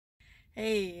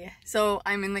Hey, so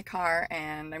I'm in the car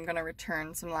and I'm gonna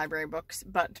return some library books,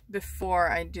 but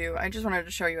before I do, I just wanted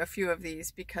to show you a few of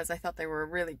these because I thought they were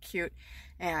really cute,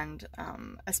 and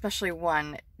especially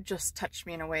one just touched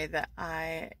me in a way that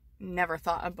I never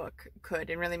thought a book could,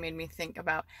 and really made me think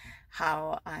about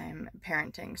how I'm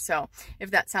parenting. So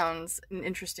if that sounds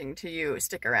interesting to you,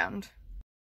 stick around.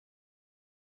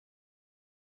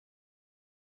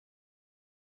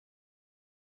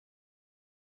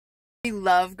 We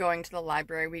love going to the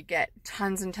library. We get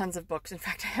tons and tons of books. In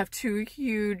fact, I have two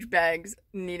huge bags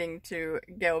needing to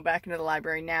go back into the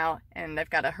library now, and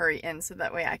I've got to hurry in so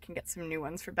that way I can get some new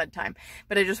ones for bedtime.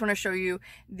 But I just want to show you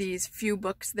these few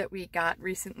books that we got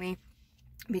recently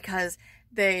because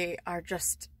they are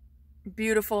just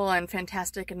beautiful and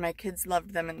fantastic, and my kids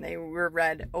loved them and they were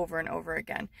read over and over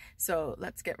again. So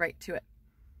let's get right to it.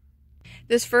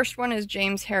 This first one is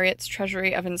James Herriot's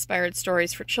Treasury of Inspired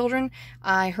Stories for Children.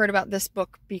 I heard about this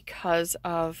book because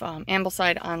of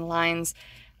Ambleside Online's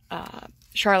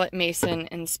Charlotte Mason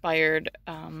inspired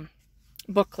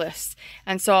book lists.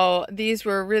 And so these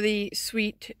were really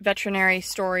sweet veterinary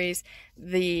stories.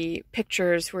 The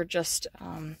pictures were just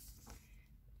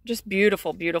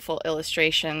beautiful, beautiful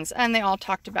illustrations. And they all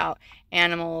talked about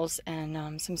animals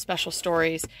and some special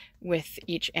stories with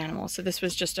each animal. So this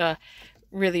was just a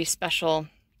really special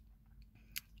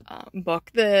book.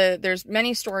 There's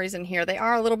many stories in here. They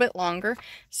are a little bit longer,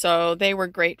 so they were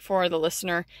great for the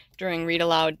listener during read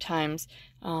aloud times.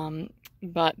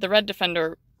 But the Red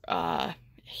Defender,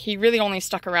 he really only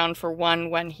stuck around for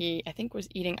one when he, I think, was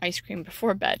eating ice cream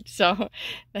before bed. So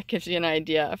that gives you an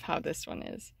idea of how this one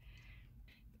is.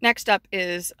 Next up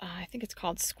is, I think it's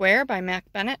called Square by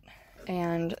Mac Barnett.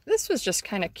 And this was just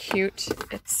kind of cute.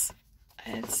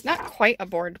 It's not quite a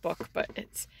board book, but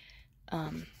it's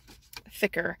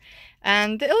thicker.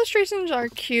 And the illustrations are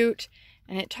cute,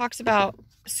 and it talks about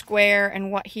Square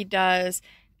and what he does,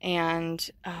 and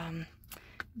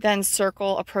then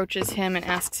Circle approaches him and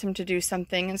asks him to do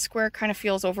something, and Square kind of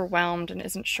feels overwhelmed and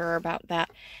isn't sure about that.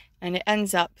 And it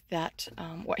ends up that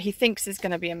what he thinks is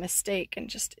going to be a mistake and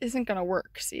just isn't going to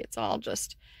work. See, it's all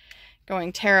just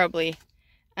going terribly.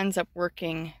 Ends up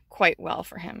working quite well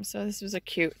for him. So this was a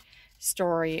cute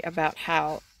story about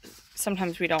how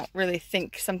sometimes we don't really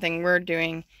think something we're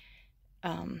doing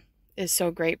is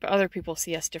so great, but other people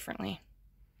see us differently.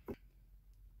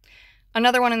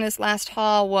 Another one in this last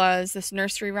haul was this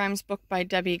nursery rhymes book by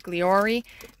Debi Gliori.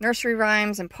 Nursery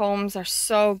rhymes and poems are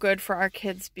so good for our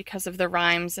kids because of the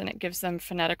rhymes, and it gives them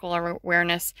phonetical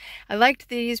awareness. I liked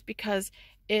these because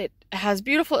it has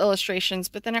beautiful illustrations,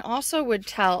 but then it also would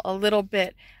tell a little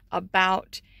bit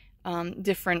about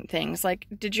different things. Like,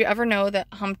 did you ever know that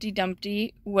Humpty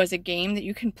Dumpty was a game that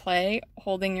you can play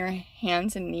holding your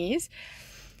hands and knees?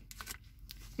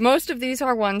 Most of these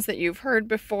are ones that you've heard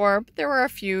before, but there were a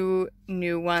few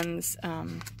new ones.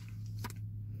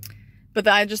 But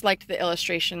I just liked the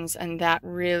illustrations, and that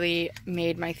really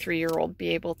made my 3-year-old be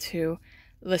able to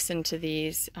listen to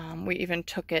these. We even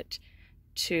took it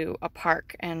to a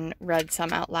park and read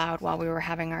some out loud while we were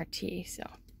having our tea. So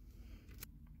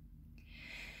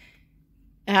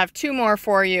I have two more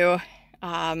for you.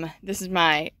 This is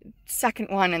my second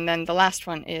one, and then the last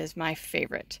one is my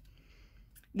favorite.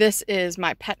 This is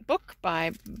My Pet Book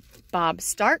by Bob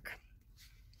Staake.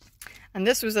 And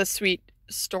this was a sweet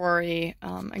story.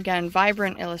 Again,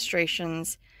 vibrant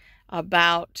illustrations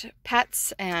about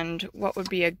pets and what would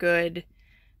be a good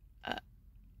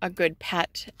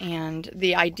pet, and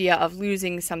the idea of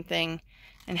losing something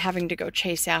and having to go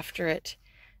chase after it.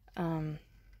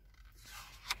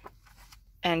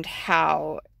 And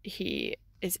how he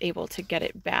is able to get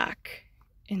it back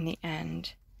in the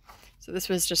end. So this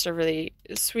was just a really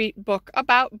sweet book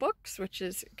about books, which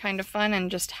is kind of fun,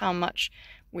 and just how much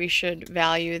we should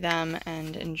value them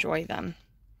and enjoy them.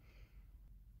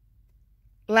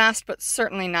 Last but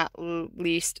certainly not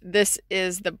least, this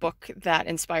is the book that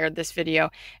inspired this video,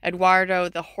 Edwardo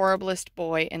the Horriblest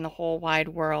Boy in the Whole Wide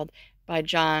World by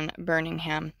John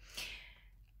Burningham.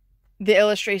 The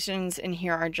illustrations in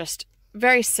here are just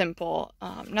very simple,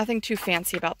 nothing too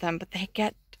fancy about them, but they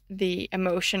get the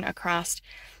emotion across.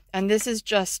 And this is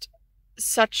just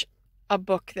such a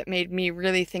book that made me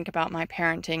really think about my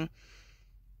parenting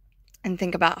and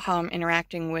think about how I'm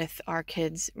interacting with our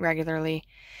kids regularly.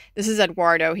 This is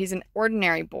Edwardo. He's an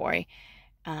ordinary boy.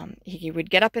 He would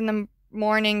get up in the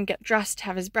morning, get dressed,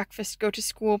 have his breakfast, go to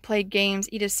school, play games,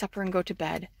 eat his supper, and go to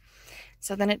bed.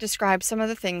 So then it describes some of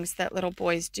the things that little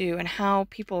boys do and how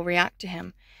people react to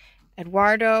him.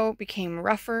 Edwardo became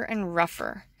rougher and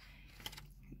rougher.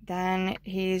 Then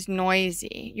he's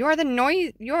noisy. You are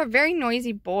a very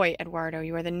noisy boy, Edwardo.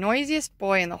 You are the noisiest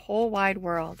boy in the whole wide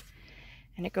world.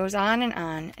 And it goes on,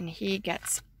 and he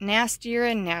gets nastier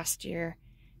and nastier,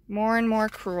 more and more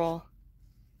cruel,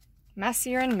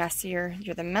 messier and messier.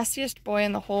 You're the messiest boy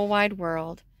in the whole wide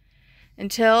world,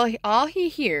 until all he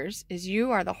hears is, you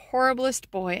are the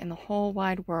horriblest boy in the whole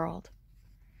wide world.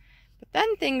 But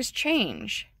then things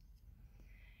change,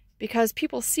 because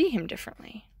people see him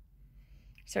differently.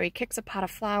 So he kicks a pot of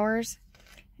flowers,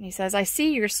 and he says, I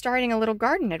see you're starting a little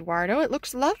garden, Edwardo. It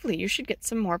looks lovely. You should get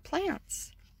some more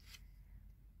plants.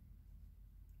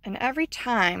 And every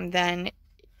time then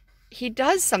he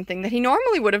does something that he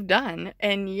normally would have done,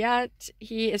 and yet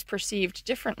he is perceived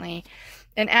differently.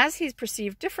 And as he's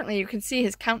perceived differently, you can see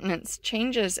his countenance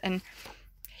changes, and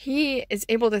he is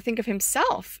able to think of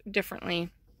himself differently.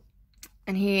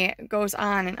 And he goes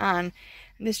on and on.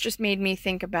 And this just made me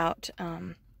think about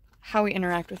how we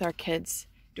interact with our kids.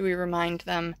 Do we remind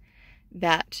them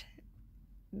that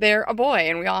they're a boy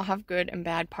and we all have good and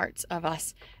bad parts of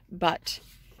us, but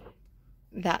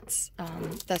that's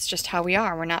just how we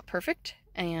are. We're not perfect,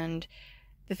 and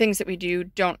the things that we do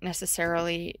don't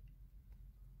necessarily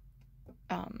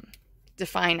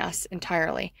define us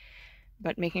entirely,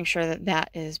 but making sure that that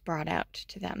is brought out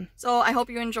to them. So I hope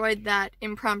you enjoyed that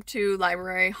impromptu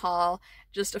library haul,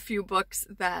 just a few books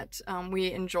that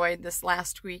we enjoyed this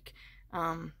last week,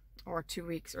 or 2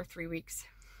 weeks or 3 weeks.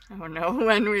 I don't know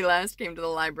when we last came to the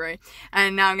library.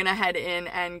 And now I'm going to head in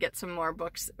and get some more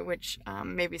books, which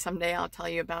maybe someday I'll tell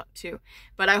you about too.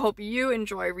 But I hope you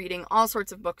enjoy reading all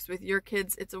sorts of books with your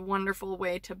kids. It's a wonderful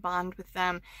way to bond with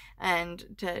them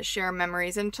and to share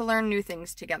memories and to learn new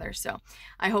things together. So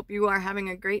I hope you are having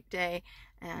a great day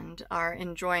and are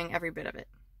enjoying every bit of it.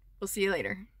 We'll see you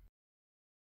later.